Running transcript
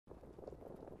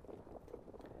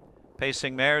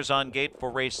Pacing mares on gate for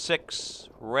race 6,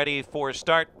 ready for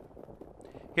start.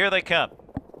 Here they come.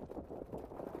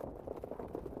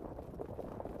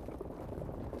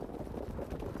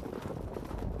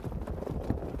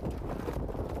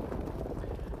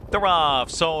 They're off.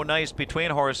 So Nice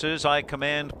between horses. I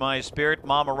Command My Spirit.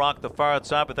 Mama Rock the far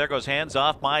outside, but there goes Hands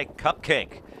Off My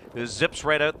Cupcake, who zips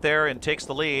right out there and takes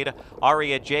the lead.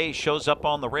 Aria J shows up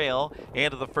on the rail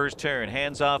into the first turn.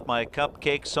 Hands Off My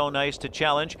Cupcake, So Nice to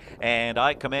challenge, and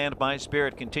I Command My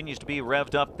Spirit continues to be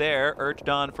revved up there, urged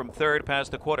on from third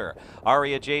past the quarter.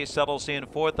 Aria J settles in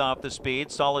fourth off the speed.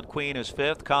 Solid Queen is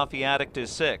fifth. Coffee Addict is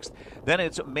sixth. Then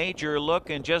it's Major Look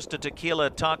and Just a Tequila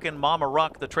Talkin'. Mama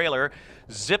Rock the trailer.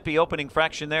 Zippy opening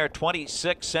fraction there,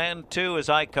 26 and 2 as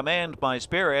I Command My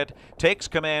Spirit takes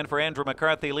command for Andrew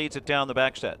McCarthy, leads it down the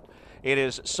backstep. It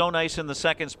is So Nice in the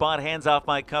second spot. Hands Off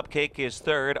My Cupcake is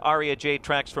third. Aria J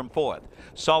tracks from fourth.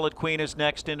 Solid Queen is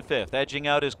next in fifth. Edging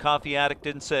out is Coffee Addict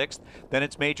in sixth. Then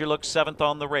it's Major Look seventh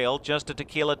on the rail. Just a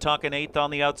Tequila Talkin' eighth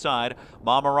on the outside.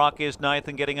 Mama Rock is ninth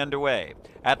and getting underway.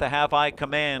 At the half, I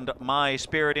Command My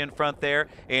Spirit in front there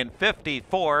in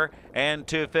 54 and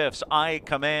 2/5. I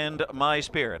Command My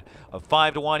Spirit. A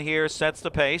 5-1 here sets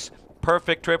the pace.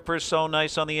 Perfect trip for So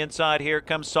Nice on the inside. Here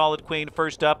comes Solid Queen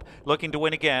first up, looking to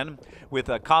win again. With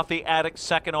a Coffee Addict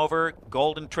second over.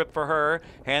 Golden trip for her.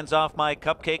 Hands Off My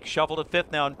Cupcake shuffled to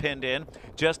fifth now and pinned in.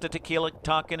 Just a Tequila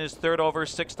Talkin' is third over,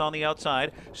 sixth on the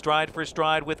outside. Stride for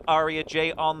stride with Aria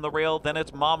J on the rail. Then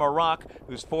it's Mama Rock,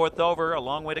 who's fourth over. A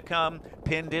long way to come.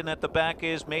 Pinned in at the back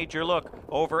is Major Look.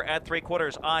 Over at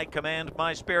 3/4. I Command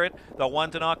My Spirit. The one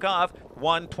to knock off.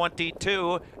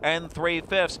 122 and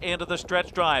 3/5 into the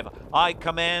stretch drive. I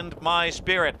Command My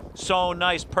Spirit. So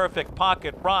Nice, perfect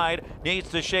pocket ride. Needs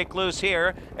to shake loose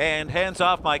here. And Hands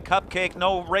Off My Cupcake.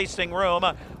 No racing room.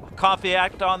 Coffee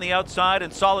Act on the outside,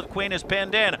 and Solid Queen is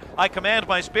pinned in. I Command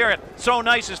My Spirit. So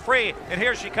Nice is free, and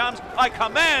here she comes. I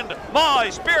Command My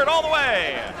Spirit all the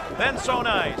way. Then So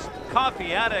Nice,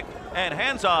 Coffee Addict, and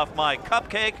Hands Off My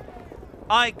Cupcake.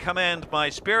 I Command My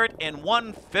Spirit in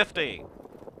 150.